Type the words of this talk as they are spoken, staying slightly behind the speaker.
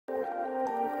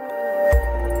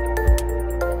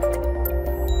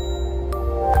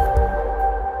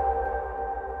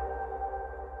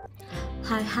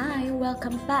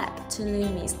Welcome back to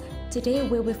Lumise. Today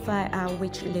we will find out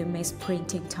which Lumise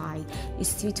printing type is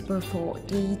suitable for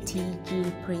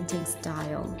DTG printing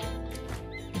style.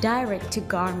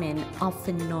 Direct-to-garment,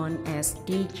 often known as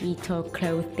digital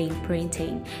clothing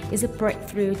printing, is a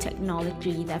breakthrough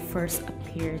technology that first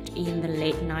appeared in the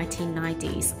late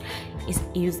 1990s. It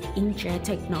uses inkjet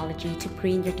technology to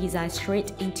print your design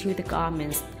straight into the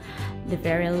garments. The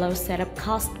very low setup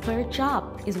cost per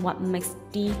job is what makes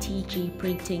DTG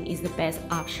printing is the best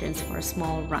option for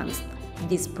small runs.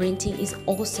 This printing is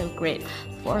also great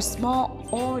for small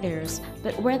orders,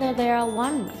 but whether there are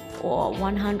 1 or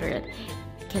 100,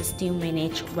 can still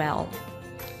manage well.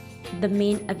 The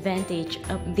main advantage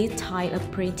of this type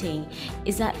of printing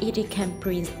is that it can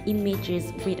print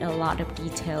images with a lot of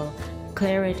detail,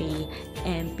 clarity,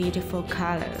 and beautiful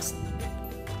colors.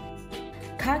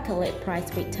 Calculate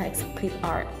price with text clip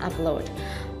art upload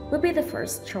will be the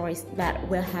first choice that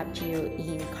will help you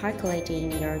in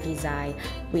calculating your design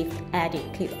with added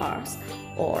clip arts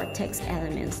or text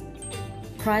elements.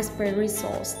 Price per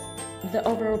resource. The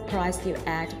overall price you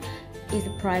add is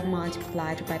the price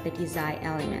multiplied by the design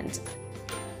element.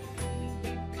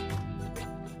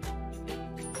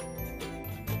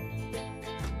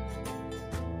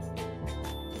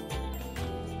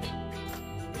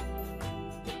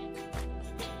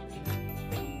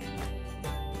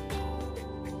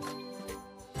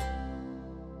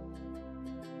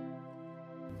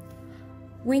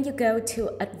 When you go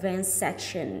to advanced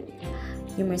section,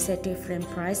 you may set different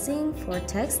pricing for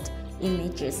text,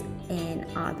 images, and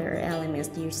other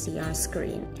elements you see on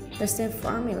screen. The same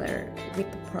formula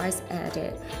with the price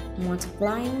added,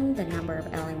 multiplying the number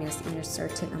of elements in a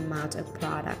certain amount of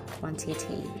product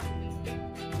quantity.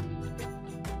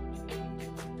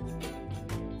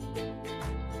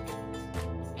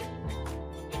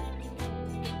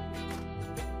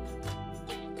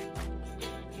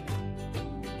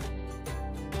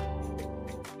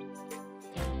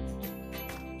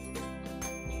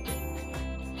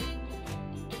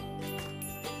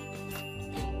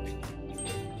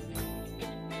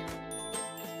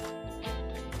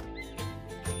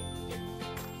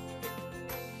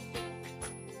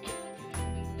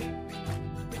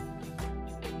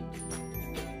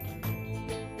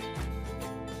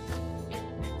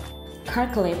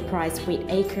 Calculate price with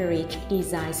acreage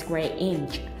design square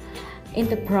inch. In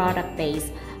the product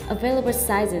base, available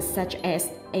sizes such as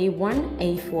A1,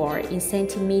 A4 in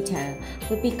centimeter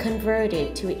will be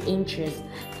converted to inches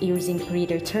using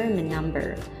predetermined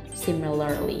number.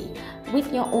 Similarly,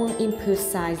 with your own input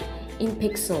size in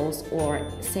pixels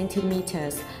or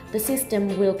centimeters, the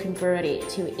system will convert it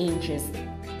to inches.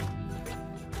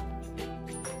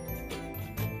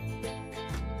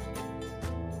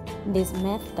 This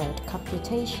method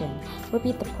computation will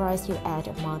be the price you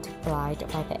add multiplied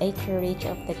by the acreage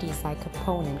of the design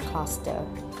component cluster.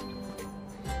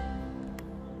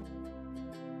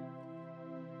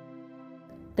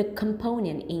 The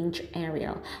component inch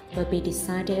area will be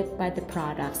decided by the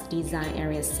product's design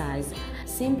area size.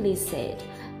 Simply said,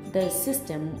 the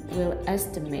system will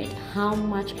estimate how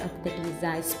much of the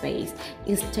design space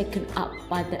is taken up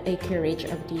by the acreage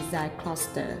of design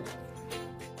cluster.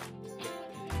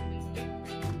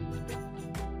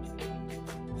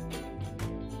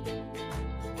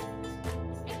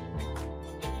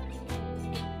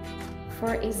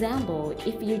 For example,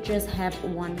 if you just have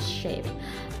one shape,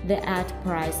 the add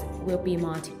price will be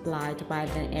multiplied by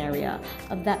the area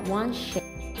of that one shape.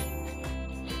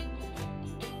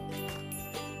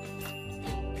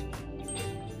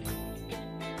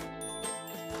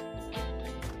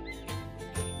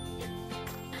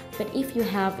 But if you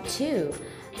have two,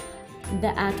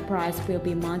 the add price will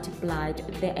be multiplied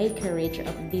the acreage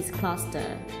of this cluster.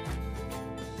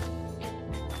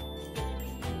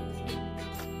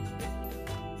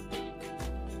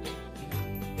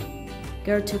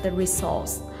 Go to the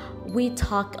resource. We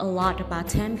talk a lot about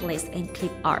templates and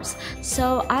clip arts,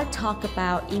 so I'll talk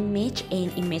about image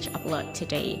and image upload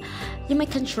today. You may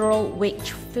control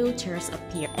which filters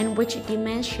appear and which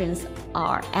dimensions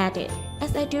are added,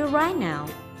 as I do right now.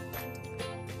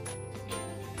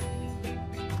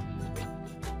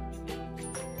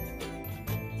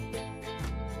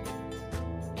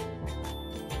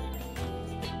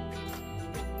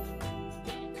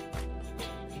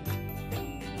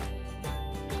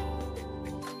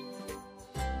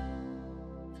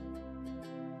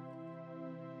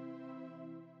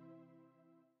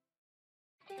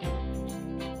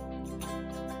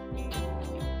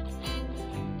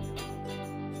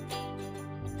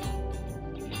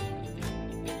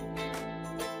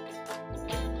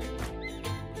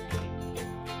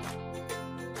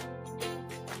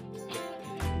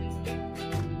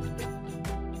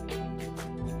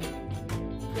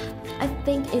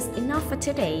 think it's enough for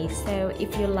today. So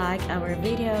if you like our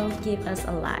video, give us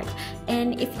a like.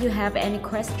 And if you have any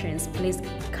questions, please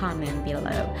comment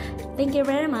below. Thank you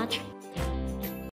very much.